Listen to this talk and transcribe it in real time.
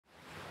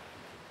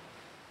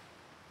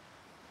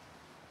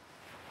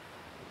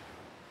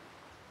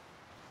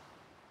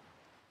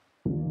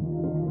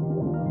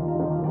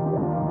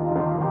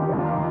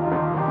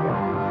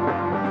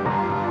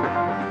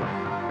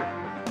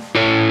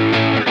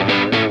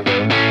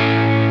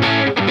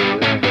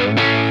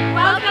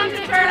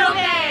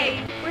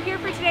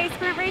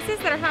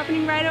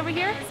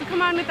so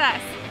come on with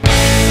us.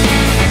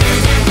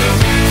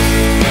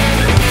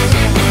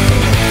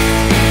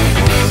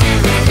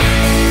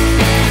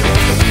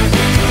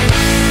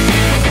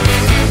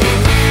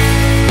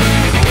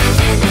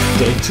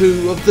 Day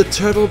 2 of the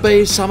Turtle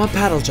Bay Summer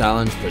Paddle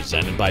Challenge,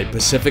 presented by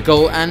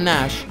Pacifico and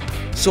Nash,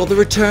 saw the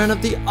return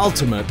of the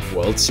ultimate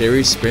World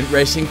Series sprint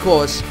racing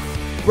course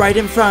right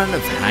in front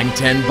of Hang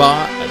Ten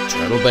Bar at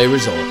Turtle Bay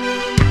Resort.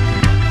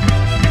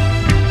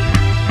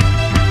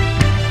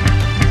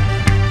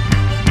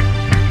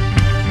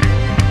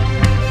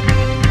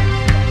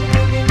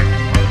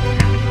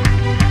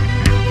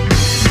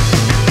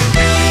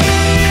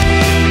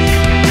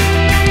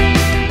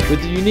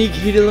 With the unique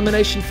heat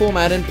elimination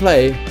format in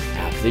play,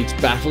 athletes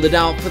battled it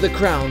out for the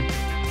crown,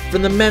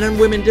 from the men and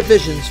women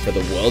divisions for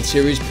the World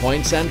Series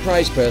points and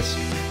prize purse,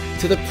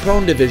 to the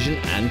prone division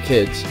and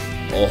kids,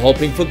 all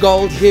hoping for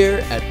gold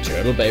here at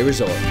Turtle Bay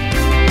Resort.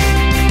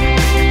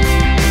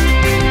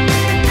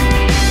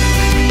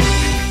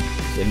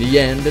 In the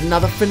end,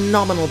 another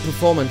phenomenal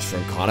performance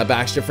from Connor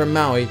Baxter from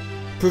Maui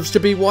proves to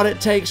be what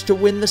it takes to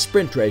win the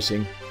sprint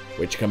racing,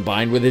 which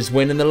combined with his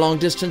win in the long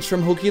distance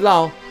from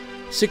Hukilau,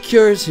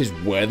 secures his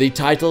worthy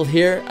title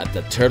here at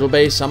the Turtle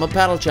Bay Summer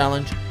Paddle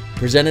Challenge,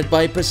 presented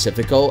by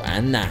Pacifico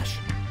and Nash.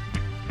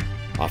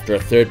 After a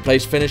third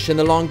place finish in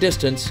the long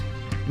distance,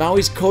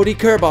 Maui's Cody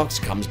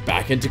Kerbox comes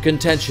back into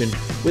contention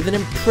with an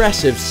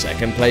impressive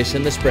second place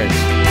in the sprint.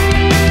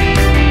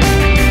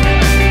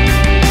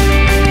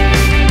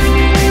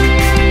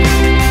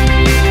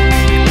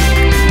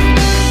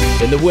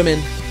 In the women,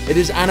 it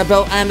is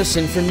Annabelle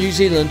Anderson from New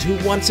Zealand who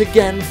once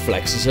again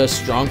flexes her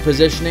strong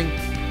positioning,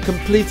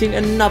 completing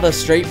another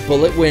straight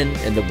bullet win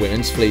in the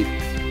women's fleet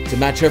to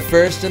match her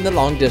first in the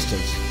long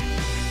distance.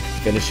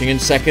 Finishing in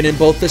second in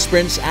both the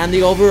sprints and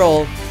the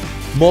overall,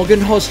 Morgan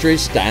Hostry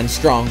stands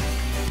strong,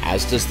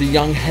 as does the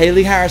young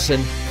Hayley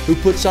Harrison, who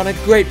puts on a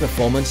great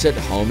performance at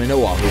home in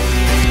Oahu.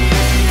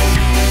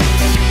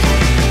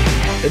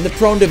 In the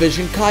prone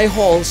division, Kai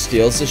Hall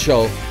steals the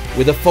show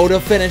with a photo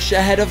finish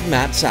ahead of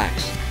Matt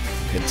Sachs,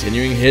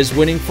 continuing his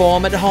winning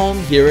form at home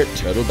here at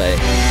Turtle Bay.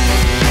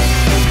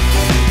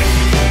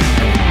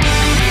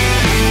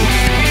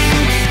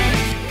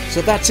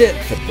 So that's it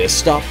for this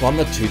stop on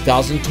the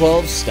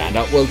 2012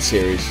 Standout World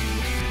Series.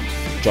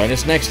 Join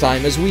us next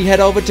time as we head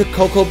over to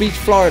Cocoa Beach,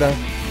 Florida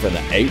from the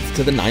 8th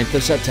to the 9th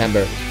of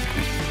September.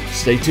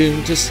 Stay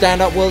tuned to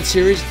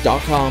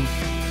StandoutWorldSeries.com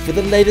for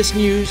the latest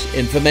news,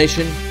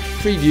 information,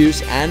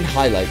 previews and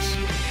highlights.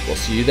 We'll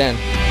see you then.